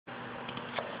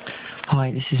Hi,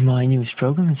 this is my newest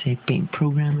program. It's a paint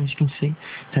program, as you can see.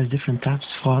 It has different tabs: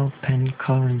 file, pen,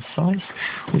 color and size,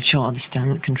 which are the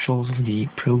standard controls of the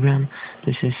program.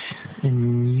 This is a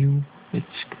new, it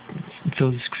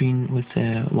fills the screen with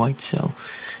white, so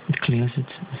it clears it.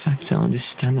 In fact, so this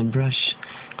standard brush,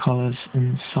 colors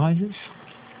and sizes.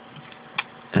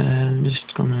 I'm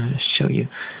just gonna show you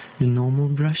the normal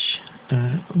brush.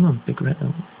 Big red,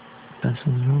 pencil's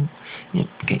wrong. Yep,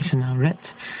 okay, so now red.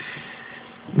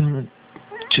 I'm gonna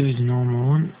choose the normal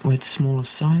one with smaller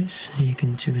size. You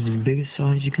can choose the bigger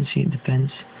size. You can see it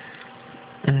depends.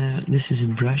 This is a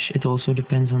brush. It also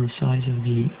depends on the size of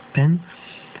the pen,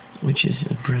 which is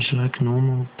a brush like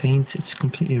normal paint. It's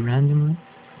completely random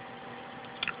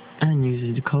and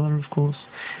uses the color, of course.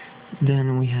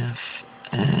 Then we have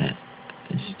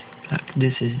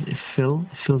this is a fill.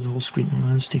 It fills the whole screen.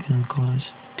 I'm sticking on colors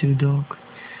too dark.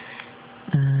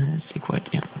 Let's see, quite,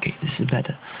 yeah, okay, this is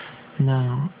better.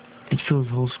 Now it fills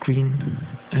the whole screen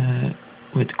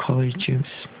with the color you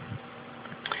choose.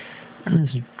 And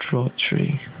there's a draw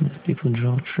tree. People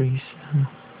draw trees.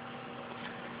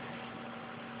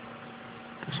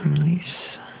 Some leaves.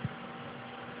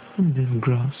 And a bit of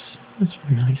grass. That's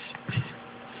nice.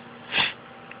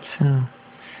 So,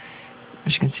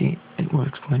 as you can see, it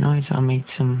works quite nice. I made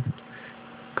some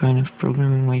kind of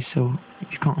programming way so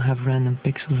you can't have random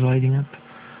pixels lighting up.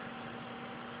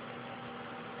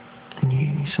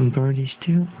 And some birdies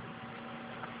too.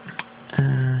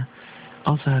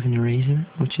 Also have an eraser,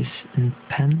 which is a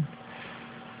pen.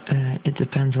 It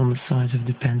depends on the size of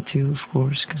the pen too, of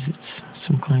course, because it's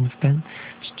some kind of pen.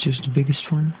 It's just the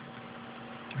biggest one.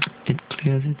 It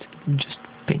clears it, just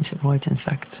paints it white, in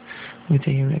fact, with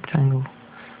a rectangle,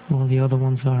 while the other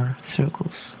ones are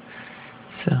circles.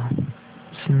 So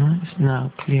it's nice.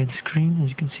 Now clear the screen. As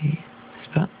you can see, this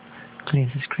button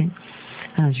clears the screen.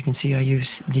 And as you can see, I use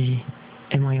the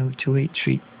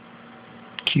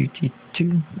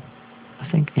MI0283QT-2, I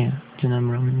think, yeah, the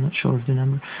number, I'm not sure of the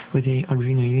number, with a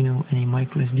Arduino Uno and a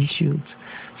micro SD-shield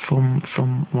from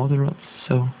water rods,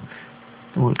 so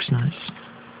it works nice.